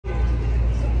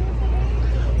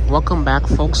Welcome back,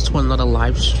 folks, to another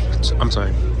live I'm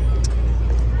sorry.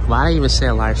 Why did I even say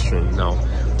a live stream? No,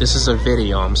 this is a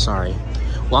video. I'm sorry.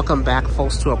 Welcome back,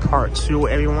 folks, to a part 2,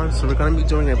 everyone. So we're going to be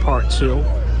doing a part 2.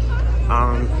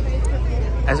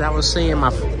 As I was saying in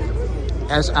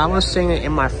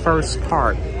my first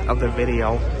part of the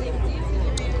video,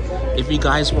 if you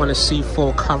guys want to see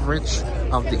full coverage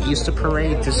of the Easter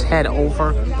parade, just head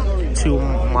over to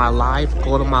my live,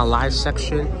 go to my live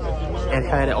section and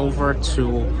head over to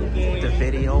the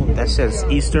video that says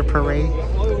Easter parade.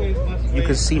 You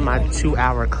can see my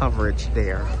 2-hour coverage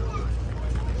there.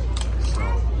 So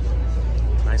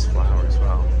nice flower as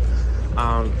well.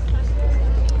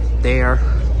 There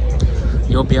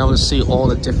you'll be able to see all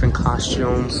the different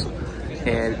costumes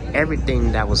and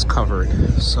everything that was covered.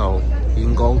 So you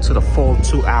can go to the full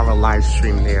 2-hour live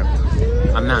stream there.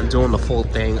 I'm not doing the full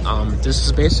thing. This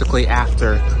is basically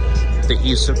after the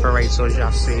Easter parade. So as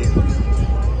y'all see,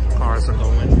 cars are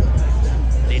going.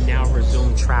 They now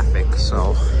resume traffic.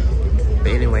 So, but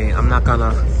anyway, I'm not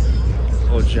gonna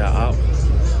hold you up.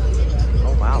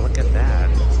 Oh wow, look at that.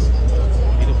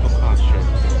 Beautiful costume.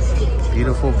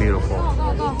 Beautiful, beautiful.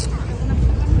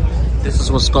 This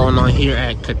is what's going on here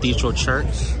at Cathedral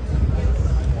Church.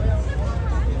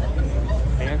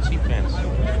 Fancy, fancy.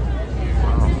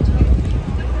 Wow.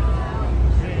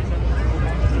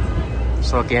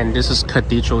 So again, this is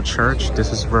Cathedral Church.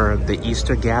 This is where the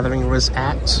Easter gathering was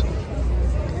at.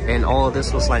 And all of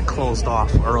this was like closed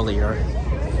off earlier.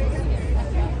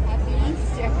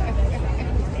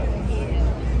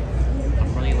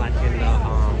 I'm really liking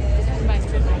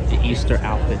the Easter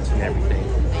outfits and everything.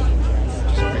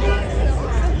 Just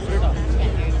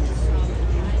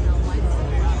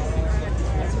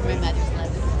pretty cool.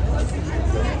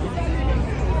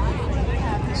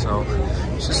 So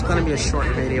it's just gonna be a short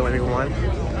video, everyone.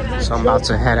 So I'm about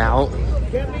to head out.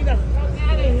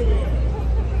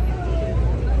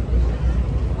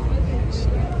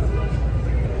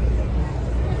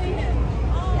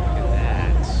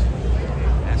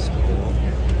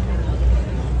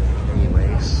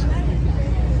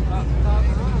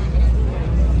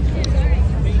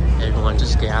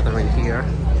 Gathering here.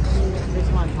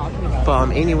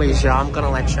 But anyways, y'all, I'm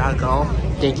gonna let y'all go.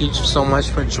 Thank you so much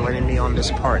for joining me on this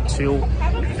part 2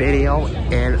 video,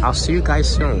 and I'll see you guys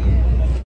soon.